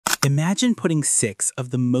Imagine putting 6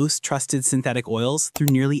 of the most trusted synthetic oils through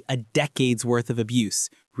nearly a decade's worth of abuse.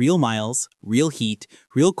 Real miles, real heat,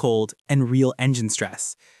 real cold, and real engine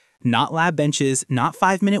stress. Not lab benches, not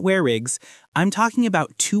 5-minute wear rigs. I'm talking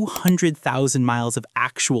about 200,000 miles of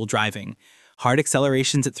actual driving. Hard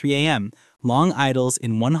accelerations at 3 a.m., long idles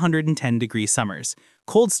in 110-degree summers,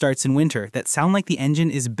 cold starts in winter that sound like the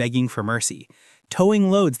engine is begging for mercy,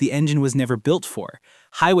 towing loads the engine was never built for,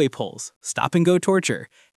 highway pulls, stop-and-go torture,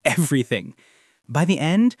 everything. By the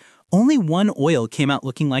end, only one oil came out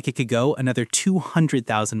looking like it could go another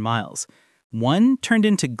 200,000 miles. One turned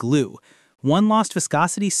into glue. One lost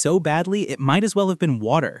viscosity so badly it might as well have been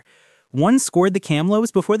water. One scored the cam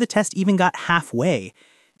lobes before the test even got halfway.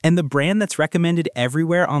 And the brand that's recommended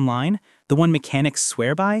everywhere online, the one mechanics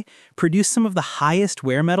swear by, produced some of the highest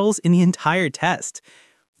wear metals in the entire test.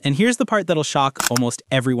 And here's the part that'll shock almost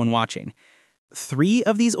everyone watching. 3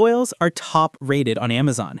 of these oils are top rated on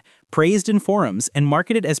Amazon, praised in forums, and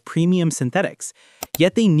marketed as premium synthetics,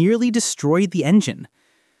 yet they nearly destroyed the engine.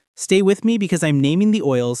 Stay with me because I'm naming the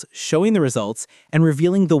oils, showing the results, and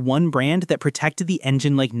revealing the one brand that protected the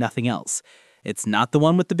engine like nothing else. It's not the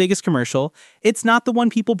one with the biggest commercial. It's not the one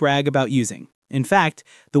people brag about using. In fact,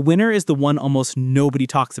 the winner is the one almost nobody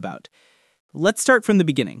talks about. Let's start from the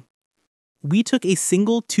beginning. We took a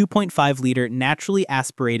single 2.5-liter naturally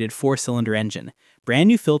aspirated 4-cylinder engine, brand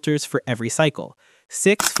new filters for every cycle,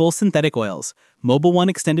 6 full synthetic oils, Mobil 1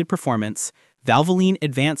 Extended Performance, Valvoline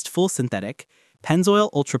Advanced Full Synthetic, Pennzoil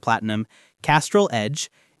Ultra Platinum, Castrol Edge,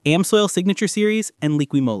 AMSOIL Signature Series, and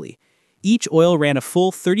Liqui Moly. Each oil ran a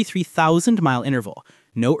full 33,000-mile interval.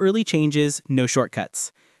 No early changes, no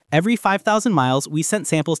shortcuts. Every 5,000 miles, we sent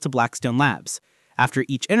samples to Blackstone Labs. After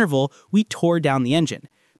each interval, we tore down the engine.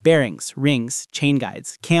 Bearings, rings, chain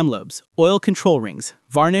guides, cam lobes, oil control rings,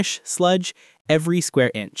 varnish, sludge, every square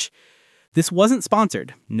inch. This wasn't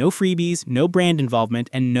sponsored. No freebies, no brand involvement,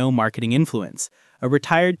 and no marketing influence. A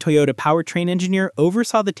retired Toyota powertrain engineer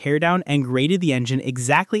oversaw the teardown and graded the engine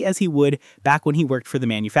exactly as he would back when he worked for the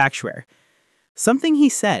manufacturer. Something he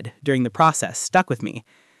said during the process stuck with me.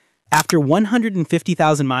 After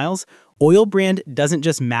 150,000 miles, oil brand doesn't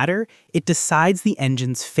just matter, it decides the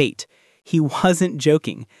engine's fate. He wasn't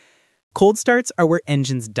joking. Cold starts are where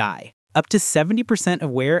engines die. Up to 70%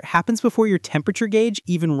 of wear happens before your temperature gauge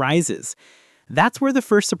even rises. That's where the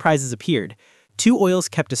first surprises appeared. 2 oils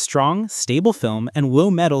kept a strong, stable film and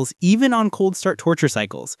low metals even on cold start torture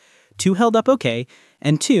cycles. 2 held up okay,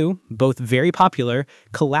 and 2, both very popular,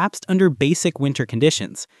 collapsed under basic winter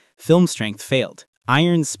conditions. Film strength failed.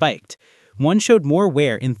 Irons spiked. One showed more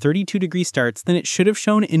wear in 32-degree starts than it should have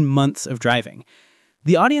shown in months of driving.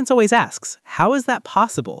 The audience always asks, how is that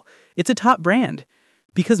possible? It's a top brand.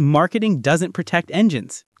 Because marketing doesn't protect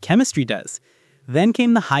engines. Chemistry does. Then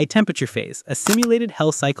came the high temperature phase, a simulated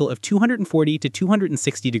hell cycle of 240 to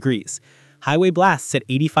 260 degrees. Highway blasts at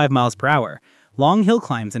 85 miles per hour. Long hill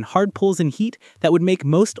climbs and hard pulls in heat that would make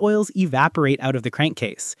most oils evaporate out of the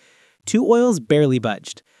crankcase. 2 oils barely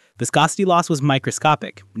budged. Viscosity loss was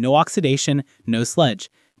microscopic. No oxidation, no sludge.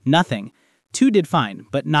 Nothing. 2 did fine,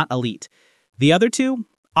 but not elite. The other 2?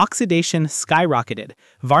 Oxidation skyrocketed.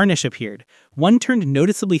 Varnish appeared. One turned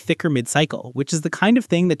noticeably thicker mid-cycle, which is the kind of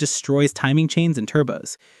thing that destroys timing chains and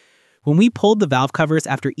turbos. When we pulled the valve covers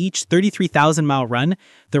after each 33,000-mile run,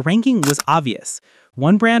 the ranking was obvious.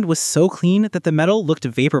 One brand was so clean that the metal looked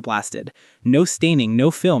vapor blasted. No staining,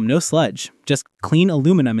 no film, no sludge. Just clean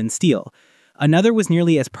aluminum and steel. Another was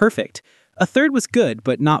nearly as perfect. A third was good,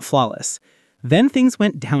 but not flawless. Then things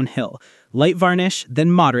went downhill. Light varnish,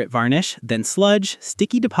 then moderate varnish, then sludge,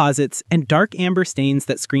 sticky deposits, and dark amber stains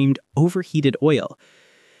that screamed overheated oil.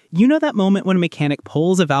 You know that moment when a mechanic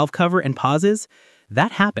pulls a valve cover and pauses?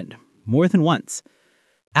 That happened, more than once.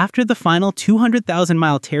 After the final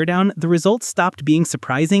 200,000-mile teardown, the results stopped being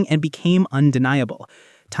surprising and became undeniable.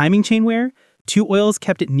 Timing chain wear? 2 oils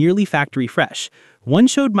kept it nearly factory fresh. One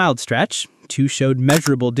showed mild stretch, 2 showed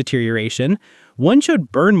measurable deterioration, 1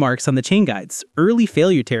 showed burn marks on the chain guides, early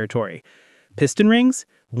failure territory. Piston rings?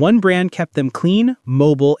 1 brand kept them clean,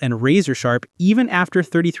 mobile, and razor sharp even after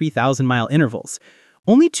 33,000-mile intervals.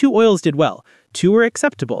 Only 2 oils did well, 2 were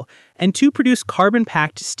acceptable, and 2 produced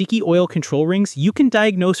carbon-packed sticky oil control rings you can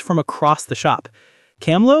diagnose from across the shop.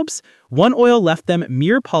 Cam lobes? 1 oil left them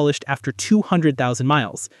mirror-polished after 200,000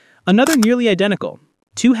 miles. Another nearly identical.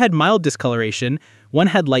 2 had mild discoloration, 1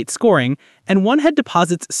 had light scoring, and 1 had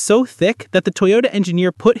deposits so thick that the Toyota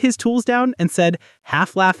engineer put his tools down and said,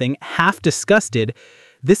 half laughing, half disgusted,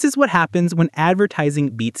 "This is what happens when advertising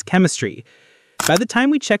beats chemistry." By the time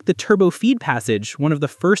we checked the turbo feed passage, one of the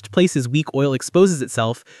first places weak oil exposes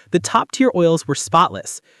itself, the top-tier oils were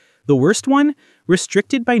spotless. The worst one?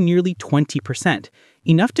 Restricted by nearly 20%,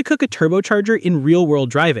 enough to cook a turbocharger in real-world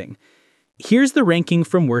driving. Here's the ranking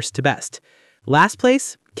from worst to best. Last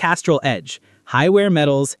place, Castrol Edge. High wear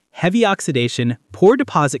metals, heavy oxidation, poor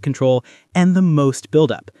deposit control, and the most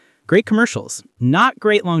buildup. Great commercials, not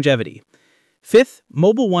great longevity. Fifth,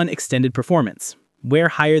 Mobil 1 Extended Performance. Wear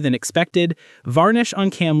higher than expected, varnish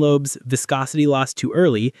on cam lobes, viscosity loss too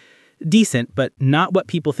early. Decent, but not what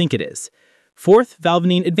people think it is. Fourth,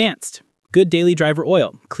 Valvoline Advanced. Good daily driver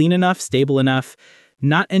oil, clean enough, stable enough,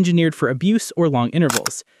 not engineered for abuse or long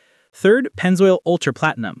intervals. Third, Pennzoil Ultra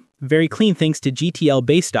Platinum. Very clean thanks to GTL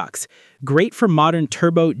base stocks. Great for modern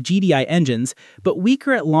turbo GDI engines, but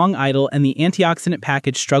weaker at long idle and the antioxidant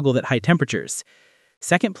package struggle at high temperatures.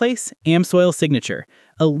 Second place, AMSOIL Signature.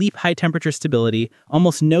 A leap high temperature stability,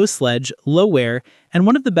 almost no sludge, low wear, and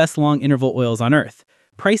one of the best long interval oils on earth.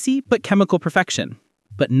 Pricey, but chemical perfection.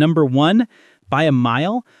 But number one, by a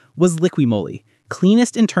mile, was Liqui Moly.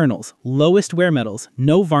 Cleanest internals, lowest wear metals,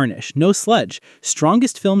 no varnish, no sludge,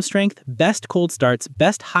 strongest film strength, best cold starts,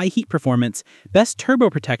 best high heat performance, best turbo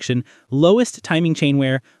protection, lowest timing chain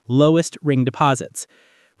wear, lowest ring deposits.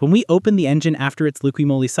 When we opened the engine after its Liqui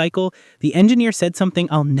Moly cycle, the engineer said something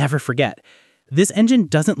I'll never forget. This engine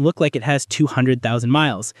doesn't look like it has 200,000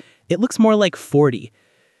 miles. It looks more like 40.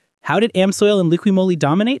 How did AMSOIL and Liqui Moly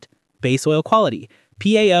dominate? Base oil quality,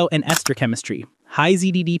 PAO and ester chemistry, high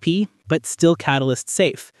ZDDP, but still catalyst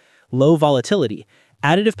safe, low volatility,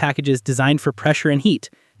 additive packages designed for pressure and heat,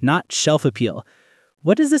 not shelf appeal.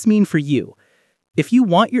 What does this mean for you? If you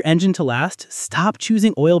want your engine to last, stop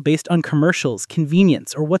choosing oil based on commercials,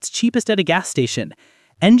 convenience, or what's cheapest at a gas station.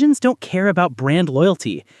 Engines don't care about brand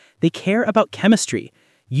loyalty. They care about chemistry.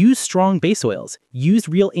 Use strong base oils. Use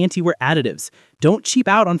real anti-wear additives. Don't cheap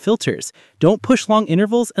out on filters. Don't push long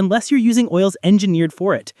intervals unless you're using oils engineered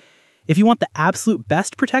for it. If you want the absolute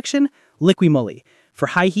best protection, Liqui Moly. For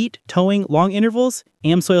high heat, towing, long intervals,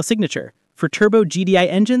 AMSOIL Signature. For turbo GDI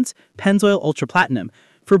engines, Pennzoil Ultra Platinum.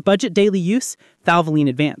 For budget daily use, Valvoline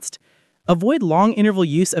Advanced. Avoid long interval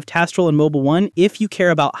use of Castrol and Mobil 1 if you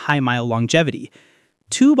care about high mile longevity.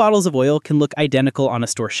 2 bottles of oil can look identical on a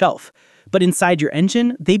store shelf, but inside your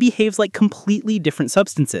engine, they behave like completely different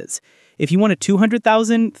substances. If you want a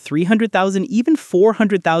 200,000, 300,000, even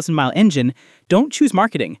 400,000 mile engine, don't choose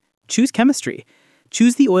marketing. Choose chemistry.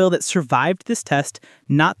 Choose the oil that survived this test,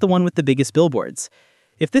 not the one with the biggest billboards.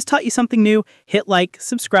 If this taught you something new, hit like,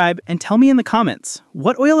 subscribe, and tell me in the comments,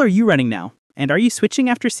 what oil are you running now? And are you switching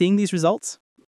after seeing these results?